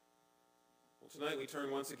Tonight we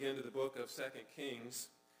turn once again to the book of 2 Kings.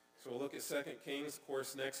 So we'll look at 2 Kings. Of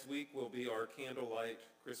course, next week will be our candlelight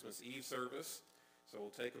Christmas Eve service. So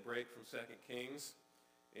we'll take a break from 2 Kings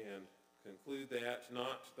and conclude that.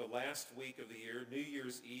 Not the last week of the year, New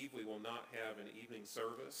Year's Eve, we will not have an evening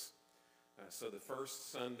service. So the first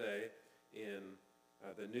Sunday in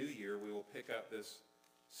the new year, we will pick up this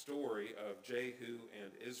story of Jehu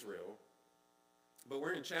and Israel. But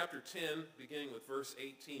we're in chapter 10, beginning with verse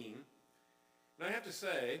 18. And I have to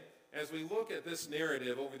say, as we look at this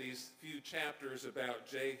narrative over these few chapters about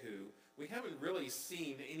Jehu, we haven't really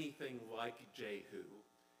seen anything like Jehu,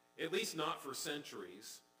 at least not for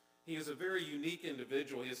centuries. He is a very unique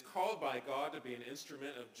individual. He is called by God to be an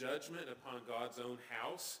instrument of judgment upon God's own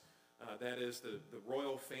house. That is the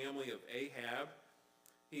royal family of Ahab.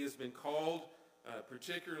 He has been called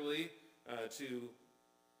particularly to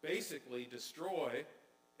basically destroy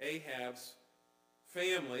Ahab's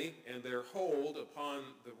family and their hold upon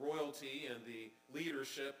the royalty and the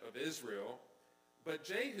leadership of Israel. But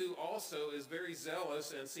Jehu also is very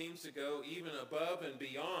zealous and seems to go even above and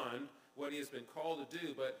beyond what he has been called to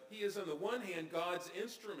do. But he is on the one hand God's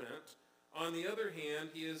instrument. On the other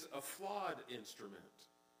hand, he is a flawed instrument,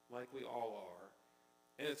 like we all are.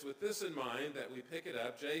 And it's with this in mind that we pick it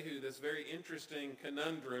up. Jehu, this very interesting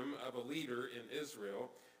conundrum of a leader in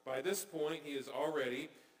Israel. By this point, he has already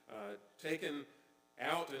taken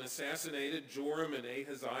out and assassinated Joram and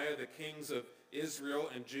Ahaziah, the kings of Israel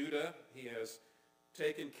and Judah. He has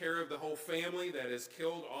taken care of the whole family, that has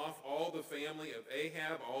killed off all the family of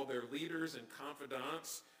Ahab, all their leaders and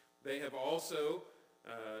confidants. They have also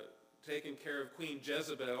taken care of Queen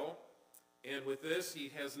Jezebel. And with this,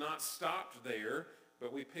 he has not stopped there,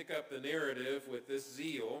 but we pick up the narrative with this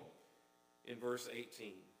zeal in verse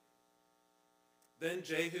 18. Then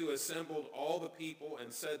Jehu assembled all the people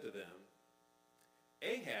and said to them,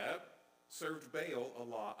 Ahab served Baal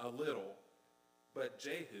a little, but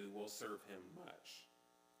Jehu will serve him much.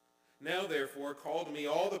 Now therefore call to me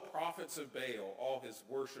all the prophets of Baal, all his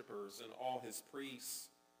worshippers and all his priests.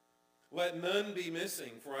 Let none be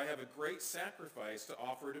missing, for I have a great sacrifice to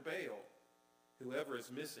offer to Baal. Whoever is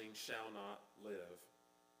missing shall not live.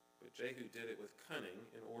 But Jehu did it with cunning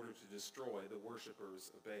in order to destroy the worshippers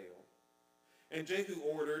of Baal. And Jehu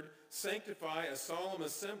ordered, sanctify a solemn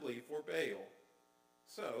assembly for Baal.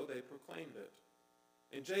 So they proclaimed it.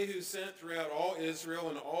 And Jehu sent throughout all Israel,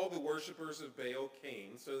 and all the worshippers of Baal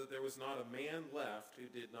came, so that there was not a man left who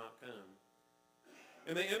did not come.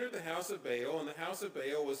 And they entered the house of Baal, and the house of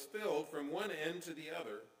Baal was filled from one end to the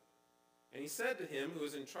other. And he said to him who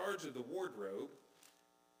was in charge of the wardrobe,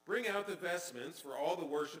 bring out the vestments for all the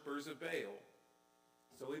worshippers of Baal.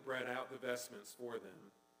 So he brought out the vestments for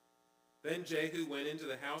them. Then Jehu went into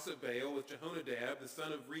the house of Baal with Jehonadab, the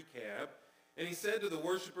son of Rechab, and he said to the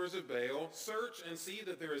worshippers of Baal, search and see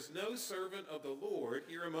that there is no servant of the Lord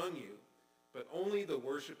here among you, but only the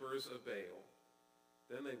worshippers of Baal.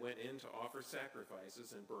 Then they went in to offer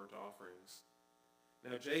sacrifices and burnt offerings.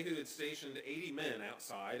 Now Jehu had stationed 80 men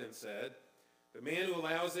outside and said, the man who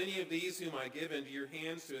allows any of these whom I give into your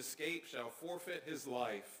hands to escape shall forfeit his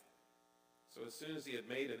life. So as soon as he had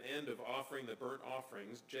made an end of offering the burnt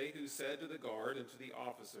offerings, Jehu said to the guard and to the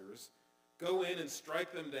officers, go in and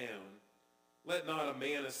strike them down. Let not a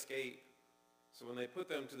man escape. So when they put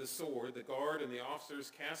them to the sword, the guard and the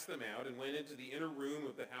officers cast them out and went into the inner room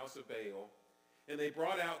of the house of Baal. And they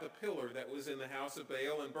brought out the pillar that was in the house of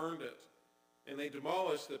Baal and burned it. And they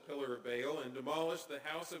demolished the pillar of Baal and demolished the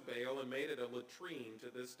house of Baal and made it a latrine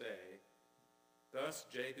to this day. Thus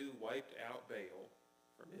Jehu wiped out Baal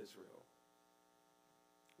from Israel.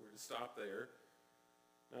 We're to stop there,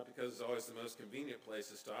 not because it's always the most convenient place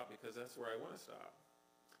to stop, because that's where I want to stop.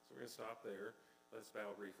 So we're going to stop there. Let's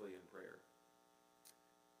bow briefly in prayer.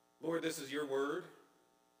 Lord, this is your word.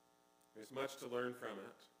 There's much to learn from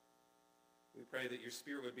it. We pray that your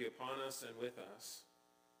Spirit would be upon us and with us,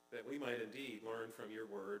 that we might indeed learn from your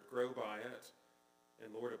word, grow by it,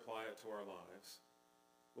 and Lord, apply it to our lives.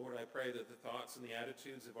 Lord, I pray that the thoughts and the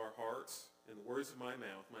attitudes of our hearts and the words of my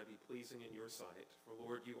mouth might be pleasing in your sight. For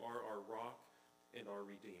Lord, you are our rock and our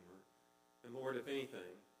Redeemer. And Lord, if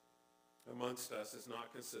anything amongst us is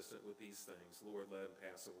not consistent with these things, Lord, let them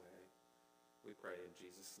pass away. We pray in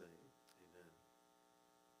Jesus' name. Amen.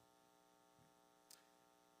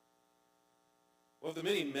 Well, of the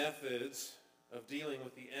many methods of dealing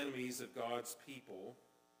with the enemies of God's people,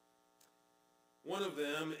 one of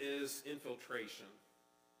them is infiltration.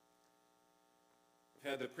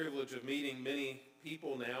 I've had the privilege of meeting many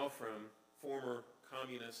people now from former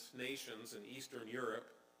communist nations in Eastern Europe.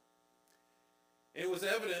 And it was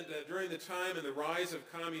evident that during the time and the rise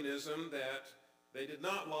of communism that they did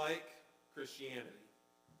not like Christianity.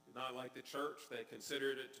 Did not like the church. They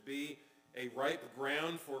considered it to be a ripe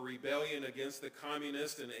ground for rebellion against the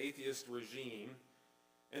communist and atheist regime.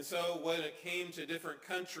 And so when it came to different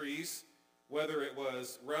countries, whether it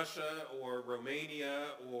was Russia or Romania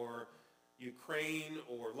or Ukraine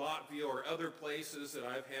or Latvia or other places that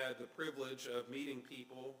I've had the privilege of meeting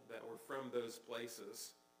people that were from those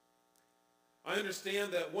places, I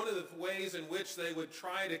understand that one of the ways in which they would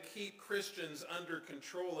try to keep Christians under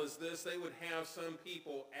control is this. They would have some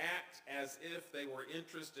people act as if they were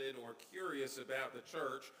interested or curious about the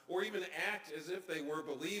church, or even act as if they were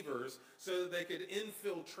believers so that they could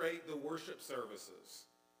infiltrate the worship services.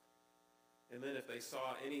 And then if they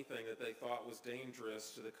saw anything that they thought was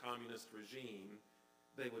dangerous to the communist regime,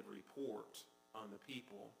 they would report on the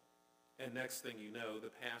people. And next thing you know,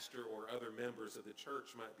 the pastor or other members of the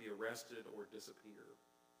church might be arrested or disappear.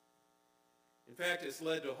 In fact, it's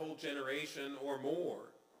led to a whole generation or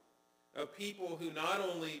more of people who not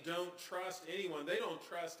only don't trust anyone, they don't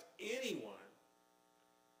trust anyone.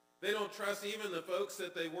 They don't trust even the folks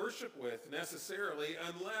that they worship with necessarily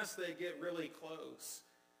unless they get really close.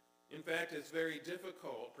 In fact, it's very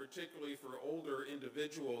difficult, particularly for older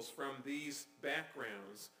individuals from these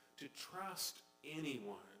backgrounds, to trust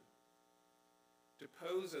anyone. To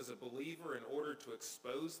pose as a believer in order to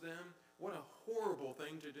expose them, what a horrible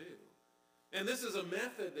thing to do. And this is a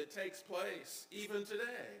method that takes place even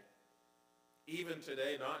today. Even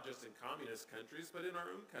today, not just in communist countries, but in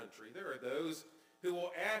our own country. There are those who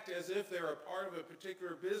will act as if they're a part of a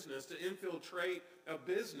particular business to infiltrate a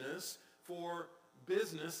business for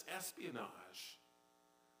business espionage.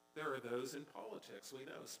 There are those in politics, we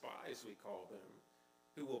know, spies we call them,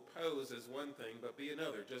 who will pose as one thing but be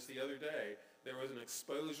another. Just the other day, there was an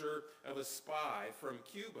exposure of a spy from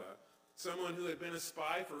Cuba, someone who had been a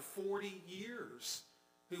spy for 40 years,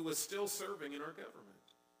 who was still serving in our government.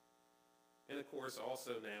 And of course,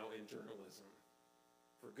 also now in journalism.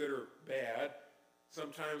 For good or bad,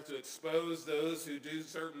 sometimes to expose those who do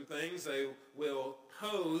certain things, they will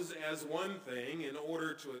pose as one thing in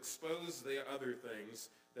order to expose the other things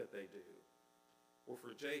that they do. Well,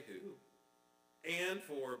 for Jehu, and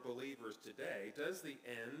for believers today, does the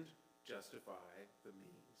end justify the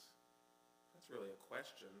means? That's really a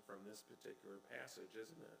question from this particular passage,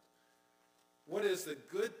 isn't it? What is the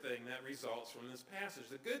good thing that results from this passage?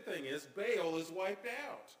 The good thing is Baal is wiped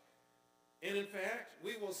out. And in fact,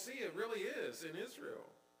 we will see it really is in Israel.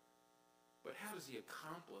 But how does he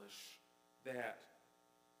accomplish that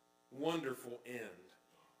wonderful end?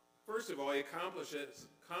 First of all, he accomplishes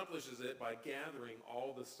it by gathering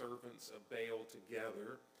all the servants of Baal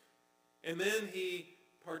together. And then he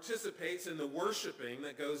participates in the worshiping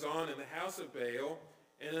that goes on in the house of Baal.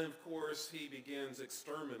 And then, of course, he begins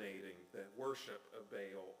exterminating the worship of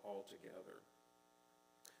Baal altogether.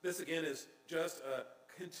 This, again, is just a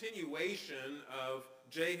continuation of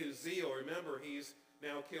Jehu's zeal. Remember, he's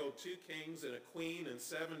now killed 2 kings and a queen and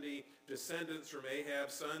 70 descendants from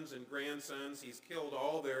Ahab's sons and grandsons. He's killed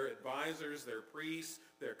all their advisors, their priests,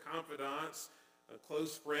 their confidants,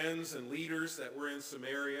 close friends and leaders that were in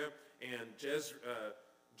Samaria and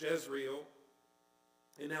Jezreel.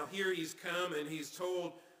 And now here he's come and he's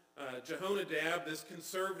told Jehonadab, this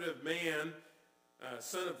conservative man,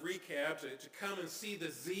 son of Rechab, to come and see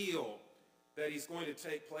the zeal that he's going to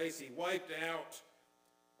take place. He wiped out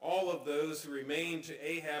all of those who remained to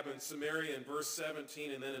Ahab and Samaria in verse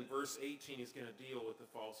 17, and then in verse 18 he's going to deal with the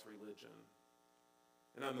false religion.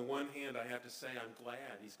 And on the one hand, I have to say I'm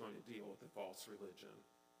glad he's going to deal with the false religion.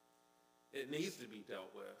 It needs to be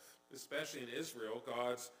dealt with, especially in Israel,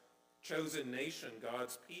 God's chosen nation,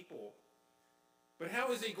 God's people. But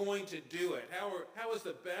how is he going to do it? How is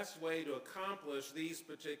the best way to accomplish these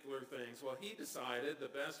particular things? Well, he decided the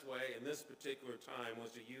best way in this particular time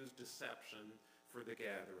was to use deception for the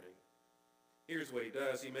gathering. Here's what he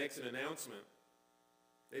does. He makes an announcement.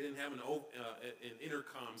 They didn't have an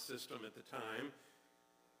intercom system at the time.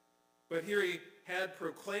 But here he had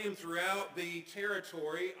proclaimed throughout the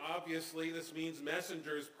territory. Obviously, this means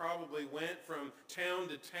messengers probably went from town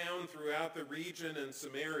to town throughout the region and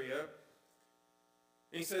Samaria.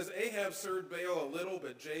 And he says, Ahab served Baal a little,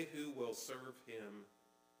 but Jehu will serve him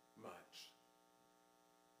much.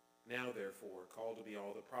 Now, therefore, call to me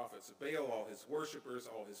all the prophets of Baal, all his worshipers,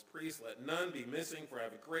 all his priests. Let none be missing, for I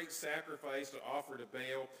have a great sacrifice to offer to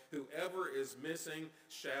Baal. Whoever is missing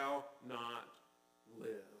shall not live.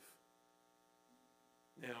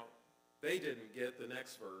 Now, they didn't get the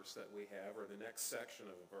next verse that we have, or the next section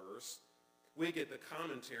of a verse. We get the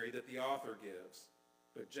commentary that the author gives.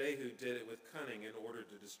 But Jehu did it with cunning in order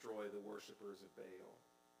to destroy the worshipers of Baal.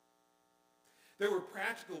 There were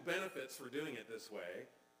practical benefits for doing it this way.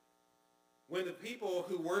 when the people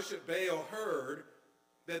who worship Baal heard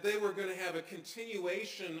that they were going to have a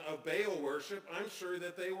continuation of Baal worship, I'm sure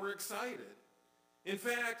that they were excited. In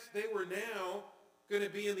fact, they were now going to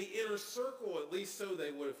be in the inner circle, at least so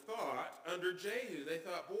they would have thought, under Jehu. They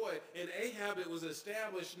thought, boy, in Ahab it was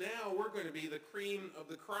established, now we're going to be the cream of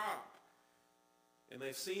the crop. And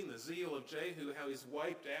they've seen the zeal of Jehu, how he's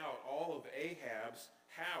wiped out all of Ahab's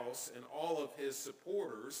house and all of his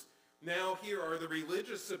supporters. Now here are the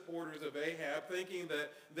religious supporters of Ahab thinking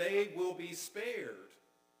that they will be spared.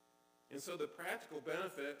 And so the practical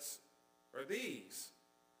benefits are these.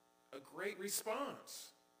 A great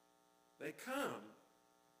response. They come.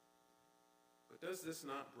 But does this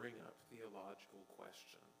not bring up theological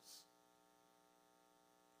questions?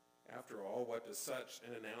 After all, what does such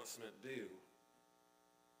an announcement do?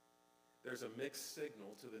 There's a mixed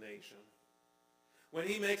signal to the nation. When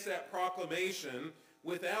he makes that proclamation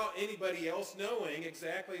without anybody else knowing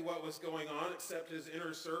exactly what was going on except his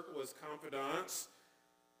inner circle, his confidants,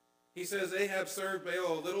 he says, Ahab served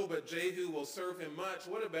Baal a little, but Jehu will serve him much.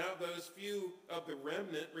 What about those few of the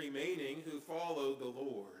remnant remaining who follow the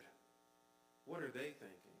Lord? What are they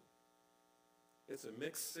thinking? It's a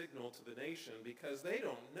mixed signal to the nation because they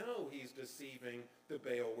don't know he's deceiving the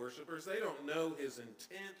Baal worshipers. They don't know his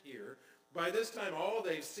intent here. By this time, all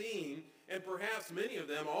they've seen, and perhaps many of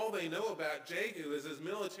them, all they know about Jehu is his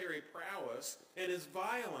military prowess and his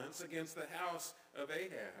violence against the house of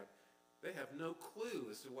Ahab. They have no clue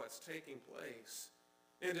as to what's taking place.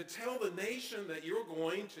 And to tell the nation that you're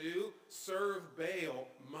going to serve Baal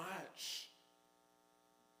much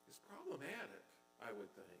is problematic, I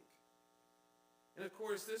would think. And of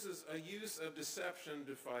course, this is a use of deception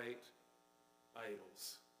to fight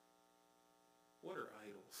idols. What are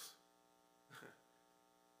idols?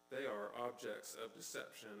 They are objects of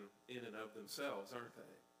deception in and of themselves, aren't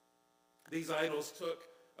they? These idols took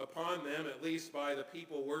upon them, at least by the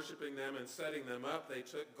people worshiping them and setting them up, they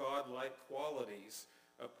took God-like qualities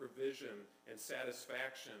of provision and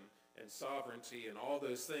satisfaction and sovereignty and all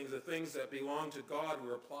those things, the things that belong to God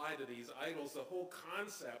were applied to these idols. The whole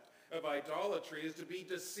concept of idolatry is to be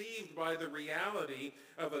deceived by the reality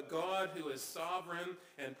of a God who is sovereign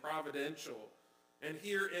and providential. And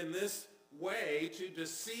here in this way, to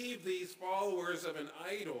deceive these followers of an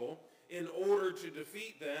idol in order to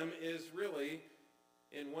defeat them is really,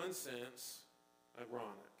 in one sense,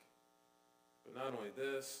 ironic. But not only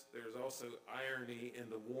this, there's also irony in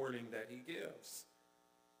the warning that he gives.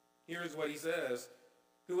 Here's what he says,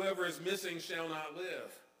 whoever is missing shall not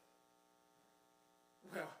live.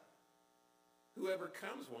 Well, whoever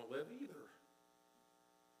comes won't live either.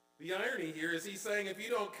 The irony here is he's saying, if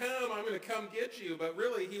you don't come, I'm going to come get you. But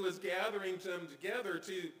really, he was gathering them together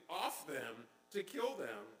to off them, to kill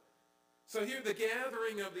them. So here the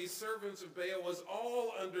gathering of these servants of Baal was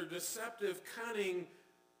all under deceptive, cunning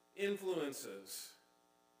influences.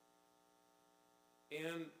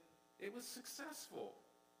 And it was successful,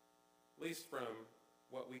 at least from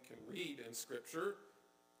what we can read in Scripture,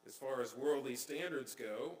 as far as worldly standards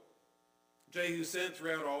go. Jehu sent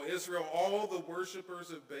throughout all Israel, all the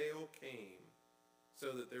worshipers of Baal came,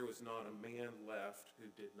 so that there was not a man left who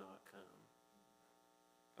did not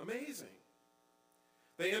come. Amazing.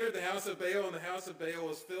 They entered the house of Baal, and the house of Baal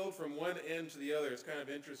was filled from one end to the other. It's kind of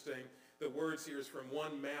interesting. The words here is from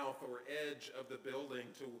one mouth or edge of the building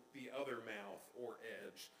to the other mouth or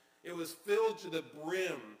edge. It was filled to the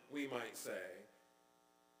brim, we might say.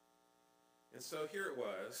 And so here it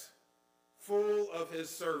was, full of his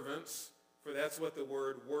servants, for that's what the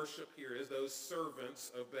word worship here is, those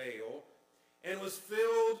servants of Baal, and was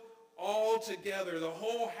filled all together. The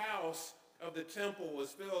whole house of the temple was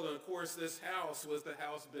filled, and of course this house was the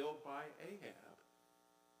house built by Ahab.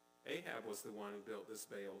 Ahab was the one who built this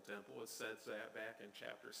Baal temple. It says that back in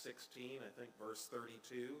chapter 16, I think verse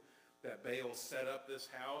 32, that Baal set up this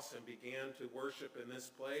house and began to worship in this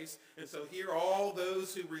place. And so here all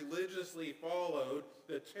those who religiously followed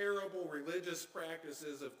the terrible religious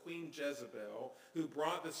practices of Queen Jezebel, who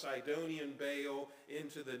brought the Sidonian Baal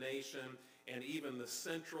into the nation, and even the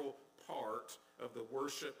central part of the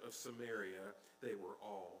worship of Samaria, they were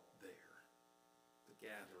all there. The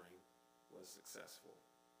gathering was successful.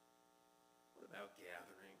 What about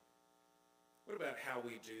gathering? What about how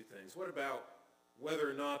we do things? What about whether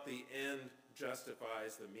or not the end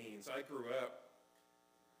justifies the means? I grew up,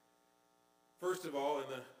 first of all, in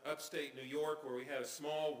the upstate New York, where we had a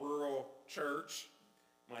small rural church.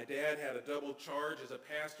 My dad had a double charge as a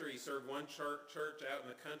pastor. He served one church out in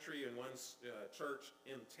the country and one church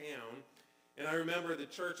in town. And I remember the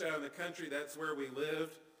church out in the country, that's where we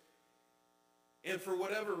lived. And for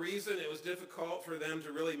whatever reason, it was difficult for them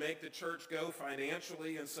to really make the church go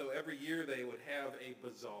financially, and so every year they would have a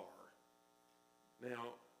bazaar.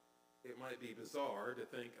 Now, it might be bizarre to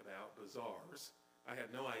think about bazaars. I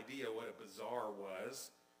had no idea what a bazaar was.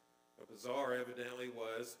 A bazaar evidently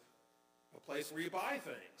was a place where you buy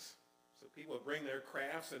things. So people would bring their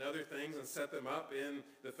crafts and other things and set them up in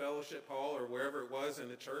the fellowship hall or wherever it was in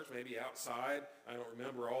the church, maybe outside. I don't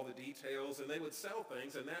remember all the details. And they would sell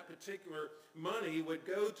things, and that particular money would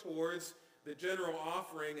go towards the general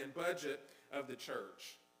offering and budget of the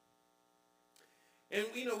church. And,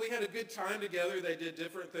 we had a good time together. They did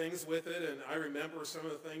different things with it, and I remember some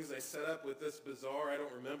of the things they set up with this bazaar. I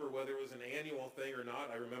don't remember whether it was an annual thing or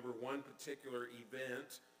not. I remember one particular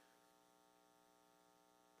event.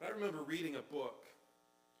 But I remember reading a book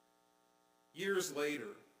years later.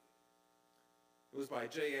 It was by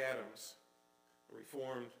J. Adams, a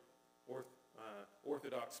Reformed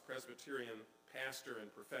Orthodox Presbyterian pastor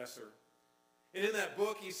and professor. And in that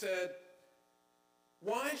book he said,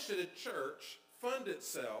 "Why should a church fund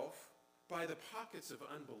itself by the pockets of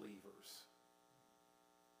unbelievers?"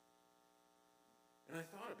 And I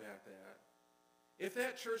thought about that. If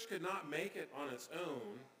that church could not make it on its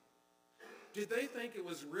own, did they think it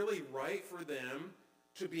was really right for them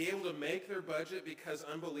to be able to make their budget because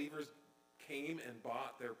unbelievers came and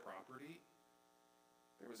bought their property?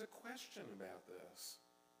 There was a question about this.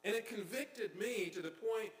 And it convicted me to the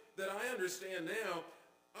point that I understand now,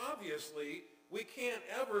 obviously, we can't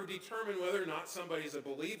ever determine whether or not somebody's a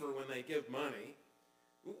believer when they give money.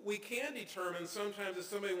 We can determine sometimes if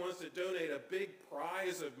somebody wants to donate a big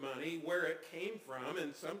prize of money where it came from,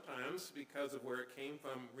 and sometimes because of where it came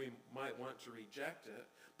from, we might want to reject it.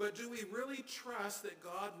 But do we really trust that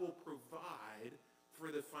God will provide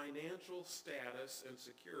for the financial status and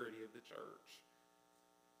security of the church?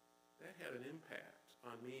 That had an impact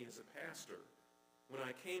on me as a pastor when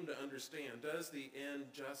I came to understand, does the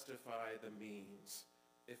end justify the means?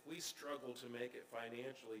 If we struggle to make it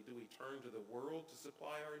financially, do we turn to the world to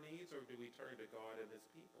supply our needs, or do we turn to God and his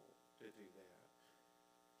people to do that?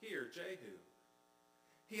 Here, Jehu,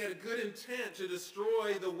 he had a good intent to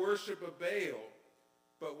destroy the worship of Baal,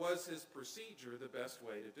 but was his procedure the best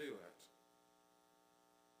way to do it?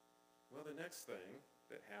 Well, the next thing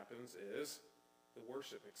that happens is the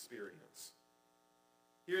worship experience.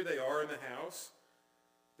 Here they are in the house.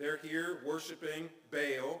 They're here worshiping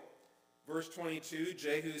Baal. Verse 22,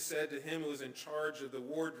 Jehu said to him who was in charge of the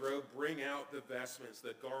wardrobe, "Bring out the vestments,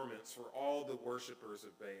 the garments for all the worshipers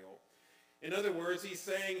of Baal." In other words, he's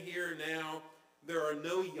saying here now, there are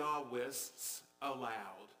no Yahwists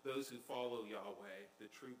allowed, those who follow Yahweh, the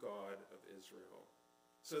true God of Israel.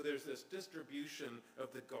 So there's this distribution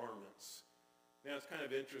of the garments. Now it's kind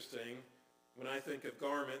of interesting. When I think of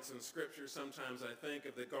garments in Scripture, sometimes I think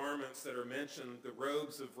of the garments that are mentioned, the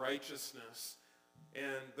robes of righteousness,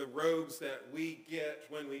 and the robes that we get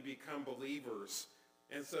when we become believers.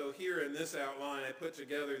 And so here in this outline I put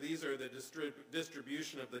together, these are the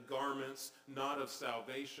distribution of the garments, not of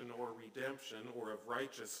salvation or redemption or of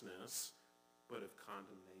righteousness, but of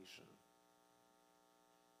condemnation.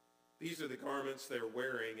 These are the garments they're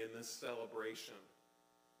wearing in this celebration.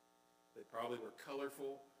 They probably were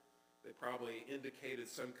colorful. They probably indicated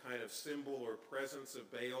some kind of symbol or presence of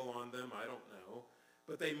Baal on them. I don't know.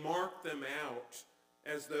 But they marked them out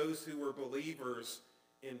as those who were believers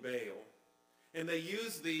in Baal. And they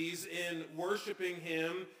used these in worshiping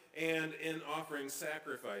him and in offering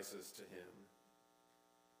sacrifices to him.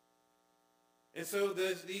 And so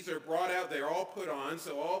these are brought out. They're all put on.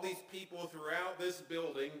 So all these people throughout this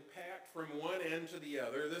building, packed from one end to the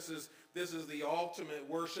other. This is the ultimate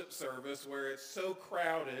worship service where it's so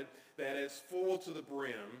crowded that it's full to the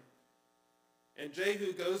brim. And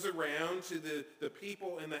Jehu goes around to the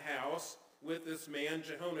people in the house with this man,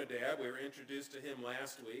 Jehonadab. We were introduced to him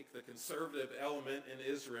last week, the conservative element in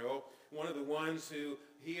Israel, one of the ones who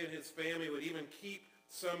he and his family would even keep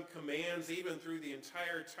some commands even through the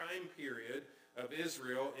entire time period of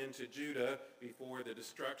Israel into Judah before the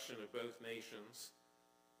destruction of both nations.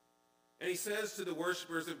 And he says to the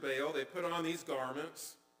worshipers of Baal, they put on these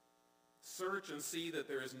garments, "Search and see that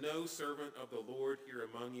there is no servant of the Lord here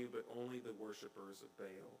among you, but only the worshipers of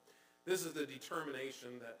Baal." This is the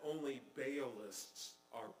determination that only Baalists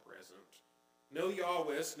are present. No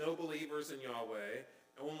Yahwists, no believers in Yahweh,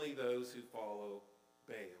 only those who follow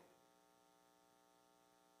Baal.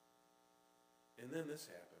 And then this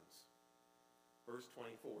happens. Verse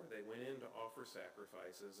 24, they went in to offer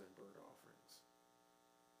sacrifices and burnt offerings.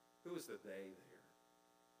 Who is the they there?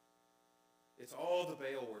 It's all the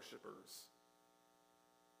Baal worshipers.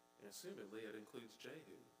 And assumedly it includes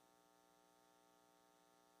Jehu.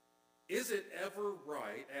 is it ever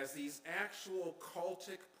right, as these actual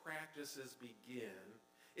cultic practices begin,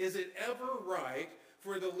 is it ever right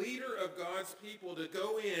for the leader of God's people to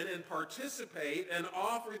go in and participate and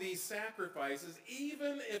offer these sacrifices,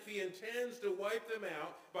 even if he intends to wipe them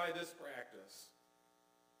out by this practice?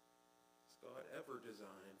 Has God ever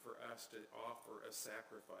designed for us to offer a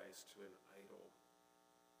sacrifice to an idol?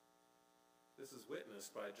 This is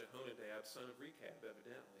witnessed by Jehonadab, son of Rechab,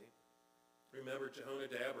 evidently. Remember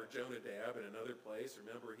Jehonadab, or Jonadab in another place.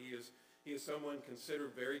 Remember, he is someone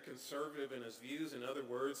considered very conservative in his views. In other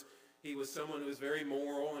words, he was someone who was very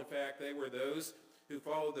moral. In fact, they were those who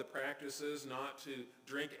followed the practices not to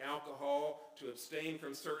drink alcohol, to abstain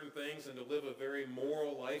from certain things, and to live a very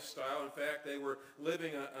moral lifestyle. In fact, they were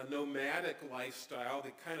living a nomadic lifestyle,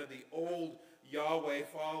 the old Yahweh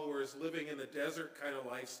followers living in the desert kind of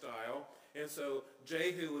lifestyle. And so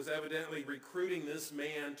Jehu was evidently recruiting this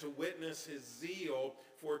man to witness his zeal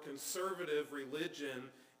for conservative religion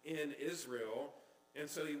in Israel. And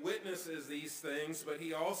so he witnesses these things, but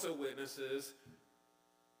he also witnesses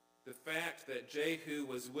the fact that Jehu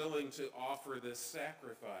was willing to offer this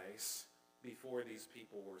sacrifice before these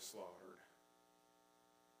people were slaughtered.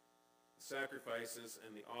 The sacrifices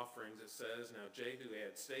and the offerings, it says, now Jehu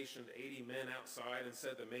had stationed 80 men outside and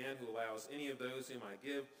said, the man who allows any of those whom I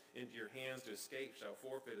give into your hands to escape shall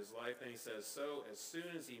forfeit his life. And he says, so as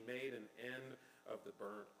soon as he made an end of the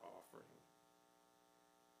burnt offering.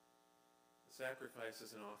 The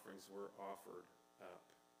sacrifices and offerings were offered up.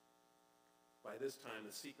 By this time,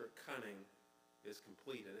 the secret cunning is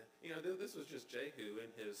completed. This was just Jehu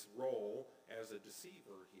in his role as a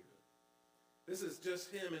deceiver here. This is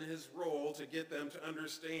just him in his role to get them to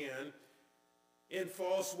understand in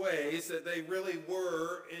false ways that they really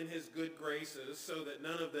were in his good graces so that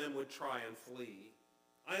none of them would try and flee.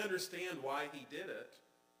 I understand why he did it.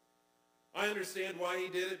 I understand why he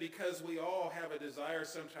did it, because we all have a desire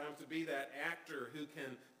sometimes to be that actor who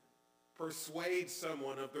can persuade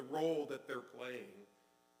someone of the role that they're playing.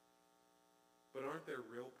 But aren't there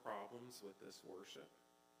real problems with this worship?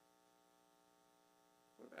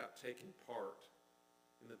 What about taking part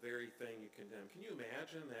in the very thing you condemn? Can you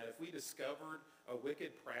imagine that if we discovered a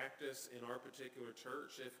wicked practice in our particular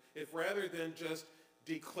church, if rather than just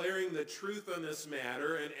declaring the truth on this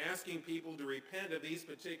matter and asking people to repent of these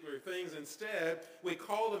particular things, instead we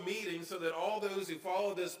called a meeting so that all those who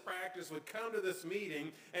follow this practice would come to this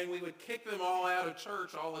meeting and we would kick them all out of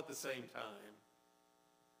church all at the same time?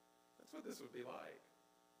 That's what this would be like.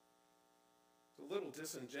 It's a little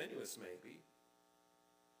disingenuous maybe,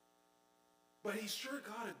 but he sure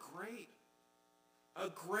got a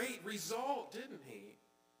great result, didn't he?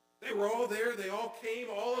 They were all there. They all came.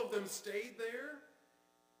 All of them stayed there.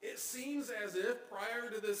 It seems as if prior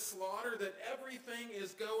to this slaughter that everything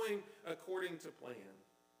is going according to plan.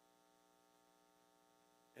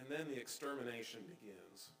 And then the extermination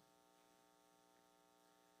begins.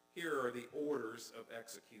 Here are the orders of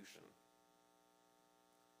execution.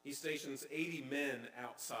 He stations 80 men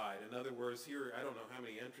outside. In other words, here, I don't know how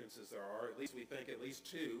many entrances there are. At least we think at least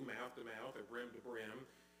 2, mouth to mouth or brim to brim.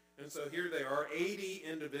 And so here they are, 80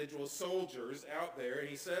 individual soldiers out there. And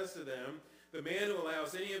he says to them, the man who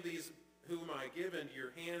allows any of these whom I give into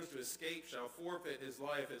your hands to escape shall forfeit his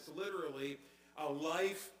life. It's literally a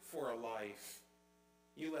life for a life.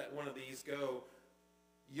 You let one of these go,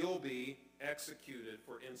 you'll be executed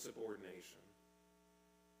for insubordination.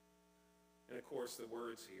 And of course the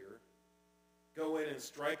words here, go in and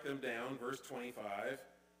strike them down, verse 25,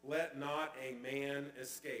 let not a man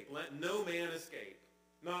escape. Let no man escape,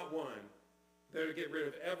 not one. They're to get rid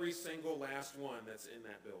of every single last one that's in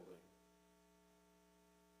that building.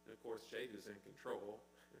 And of course Jehu's in control.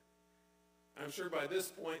 I'm sure by this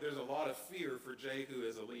point there's a lot of fear for Jehu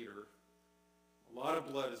as a leader. A lot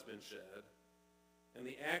of blood has been shed. And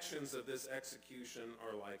the actions of this execution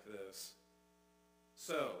are like this.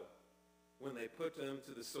 So, when they put them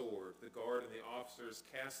to the sword, the guard and the officers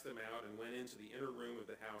cast them out and went into the inner room of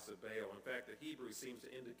the house of Baal. In fact, the Hebrew seems to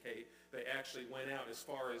indicate they actually went out as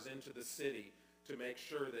far as into the city to make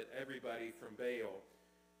sure that everybody from Baal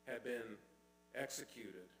had been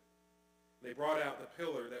executed. They brought out the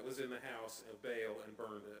pillar that was in the house of Baal and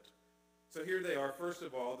burned it. So here they are, first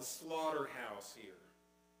of all, the slaughterhouse here.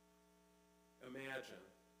 Imagine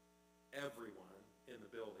everyone in the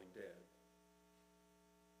building dead.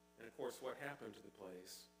 And of course, what happened to the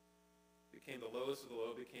place? Became the lowest of the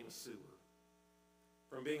low, became a sewer.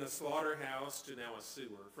 From being a slaughterhouse to now a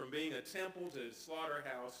sewer. From being a temple to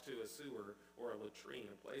slaughterhouse to a sewer or a latrine,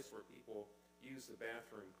 a place where people use the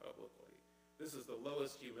bathroom publicly. This is the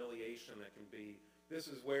lowest humiliation that can be. This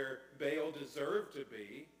is where Baal deserved to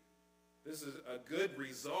be. This is a good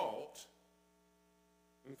result.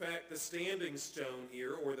 In fact, the standing stone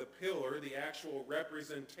here, or the pillar, the actual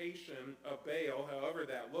representation of Baal, however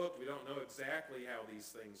that looked, we don't know exactly how these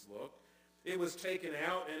things looked, it was taken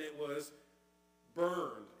out and it was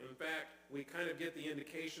burned. In fact, we kind of get the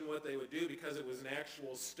indication what they would do, because it was an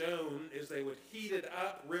actual stone, is they would heat it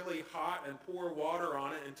up really hot and pour water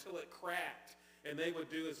on it until it cracked. And they would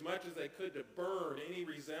do as much as they could to burn any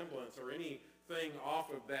resemblance or anything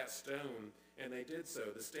off of that stone. And they did so.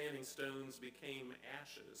 The standing stones became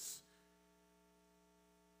ashes.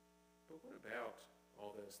 But what about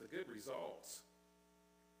all this? The good results.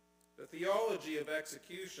 The theology of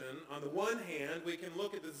execution, on the one hand, we can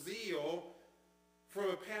look at the zeal from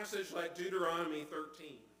a passage like Deuteronomy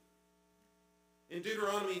 13. In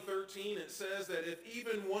Deuteronomy 13, it says that if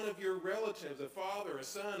even one of your relatives, a father, a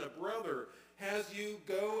son, a brother, has you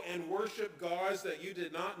go and worship gods that you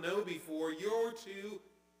did not know before, you're to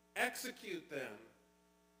execute them.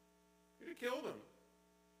 You're to kill them.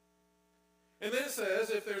 And then it says,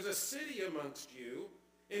 if there's a city amongst you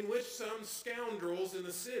in which some scoundrels in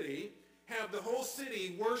the city have the whole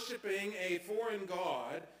city worshiping a foreign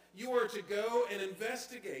god, you are to go and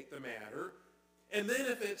investigate the matter. And then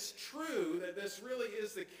if it's true that this really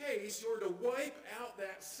is the case, you're to wipe out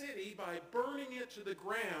that city by burning it to the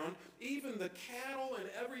ground, even the cattle and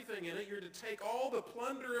everything in it. You're to take all the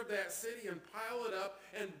plunder of that city and pile it up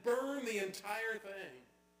and burn the entire thing.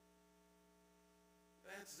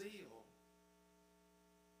 That's zeal.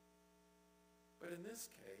 But in this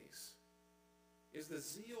case, is the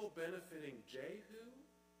zeal benefiting Jehu,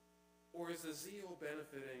 or is the zeal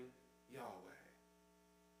benefiting Yahweh?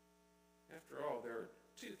 After all, there are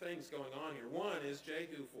two things going on here. One is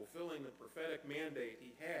Jehu fulfilling the prophetic mandate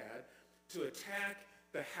he had to attack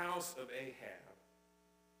the house of Ahab.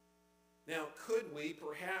 Now, could we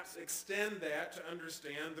perhaps extend that to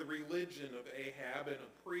understand the religion of Ahab and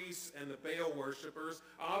the priests and the Baal worshipers?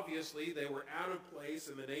 Obviously, they were out of place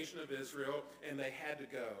in the nation of Israel, and they had to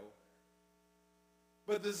go.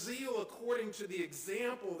 But the zeal, according to the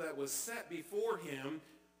example that was set before him,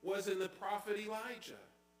 was in the prophet Elijah.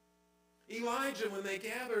 Elijah, when they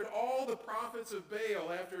gathered all the prophets of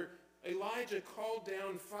Baal after Elijah called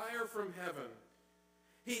down fire from heaven,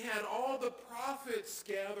 he had all the prophets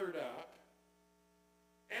gathered up.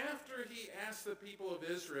 After he asked the people of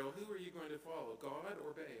Israel, who are you going to follow, God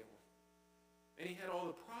or Baal? And he had all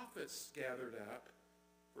the prophets gathered up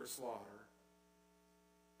for slaughter.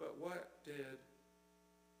 But what did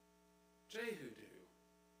Jehu do?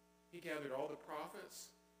 He gathered all the prophets,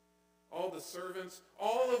 all the servants,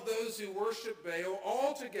 all of those who worship Baal,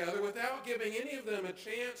 all together without giving any of them a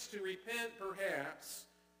chance to repent perhaps.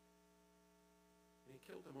 And he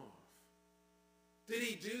killed them off. Did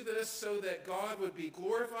he do this so that God would be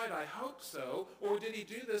glorified? I hope so. Or did he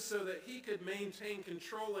do this so that he could maintain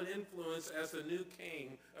control and influence as the new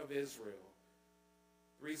king of Israel?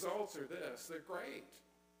 The results are this. They're great.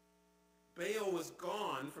 Baal was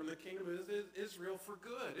gone from the kingdom of Israel for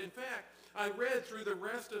good. In fact, I read through the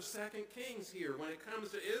rest of 2 Kings here when it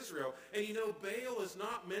comes to Israel. And you know, Baal is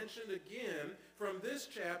not mentioned again from this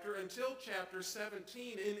chapter until chapter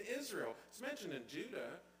 17 in Israel. It's mentioned in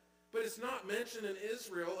Judah, but it's not mentioned in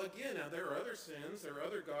Israel again. Now, there are other sins. There are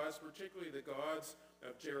other gods, particularly the gods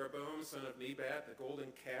of Jeroboam, son of Nebat, the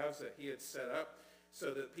golden calves that he had set up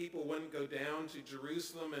so that people wouldn't go down to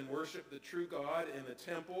Jerusalem and worship the true God in the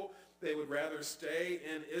temple. They would rather stay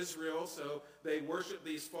in Israel, so they worshiped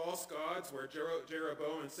these false gods where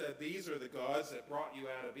Jeroboam said, these are the gods that brought you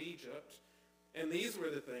out of Egypt. And these were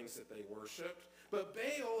the things that they worshiped. But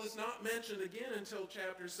Baal is not mentioned again until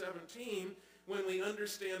chapter 17, when we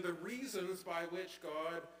understand the reasons by which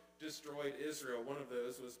God destroyed Israel. One of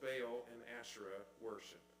those was Baal and Asherah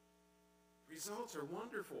worship. Results are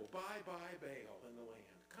wonderful. Bye-bye Baal in the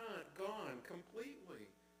land. Gone completely.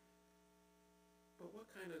 But what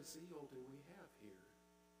kind of zeal do we have here?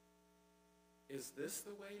 Is this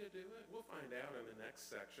the way to do it? We'll find out in the next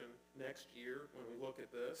section, next year, when we look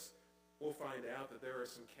at this. We'll find out that there are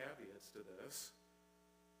some caveats to this.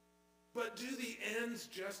 But do the ends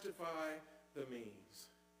justify the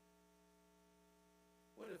means?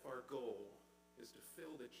 What if our goal is to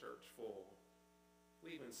fill the church full?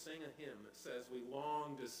 We even sing a hymn that says we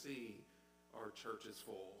long to see our churches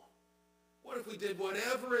full. What if we did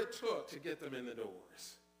whatever it took to get them in the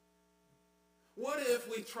doors? What if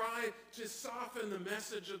we try to soften the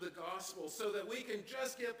message of the gospel so that we can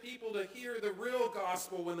just get people to hear the real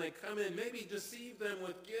gospel when they come in, maybe deceive them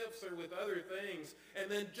with gifts or with other things, and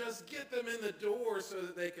then just get them in the door so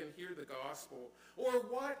that they can hear the gospel? Or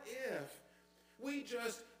what if We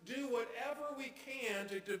just do whatever we can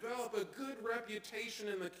to develop a good reputation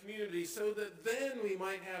in the community so that then we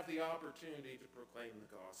might have the opportunity to proclaim the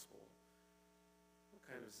gospel. What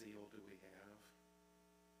kind of zeal do we have?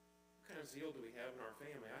 What kind of zeal do we have in our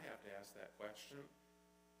family? I have to ask that question.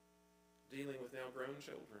 Dealing with now grown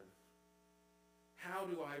children. How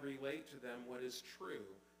do I relate to them what is true?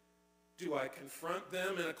 Do I confront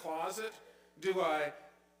them in a closet? Do I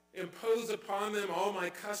impose upon them all my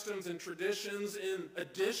customs and traditions in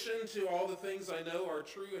addition to all the things I know are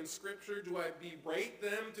true in Scripture? Do I berate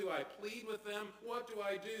them? Do I plead with them? What do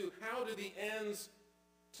I do? How do the ends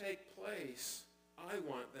take place? I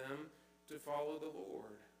want them to follow the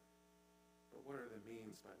Lord. But what are the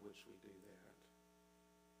means by which we do that?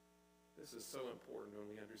 This is so important when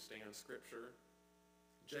we understand Scripture.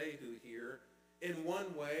 Jehu here, in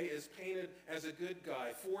one way, is painted as a good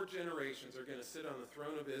guy. 4 generations are going to sit on the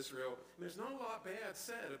throne of Israel. And there's not a lot bad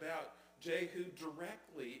said about Jehu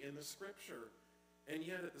directly in the Scripture. And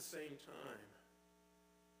yet at the same time,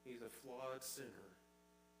 he's a flawed sinner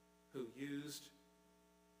who used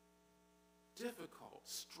difficult,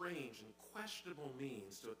 strange, and questionable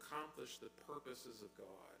means to accomplish the purposes of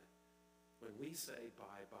God. When we say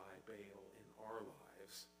bye-bye Baal in our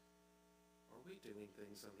lives, are we doing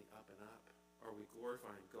things on the up and up? Are we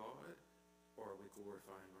glorifying God, or are we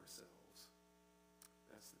glorifying ourselves?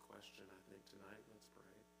 That's the question, I think, tonight. Let's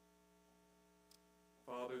pray.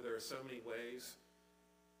 Father, there are so many ways.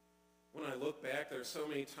 When I look back, there are so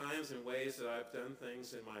many times and ways that I've done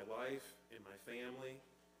things in my life, in my family,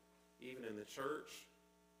 even in the church,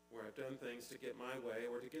 where I've done things to get my way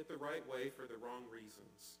or to get the right way for the wrong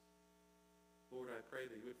reasons. Lord, I pray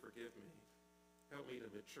that you would forgive me. Help me to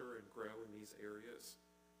mature and grow in these areas.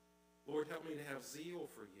 Lord, help me to have zeal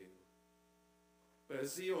for you, but a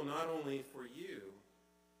zeal not only for you,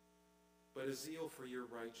 but a zeal for your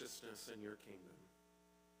righteousness and your kingdom.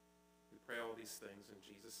 We pray all these things in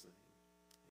Jesus' name.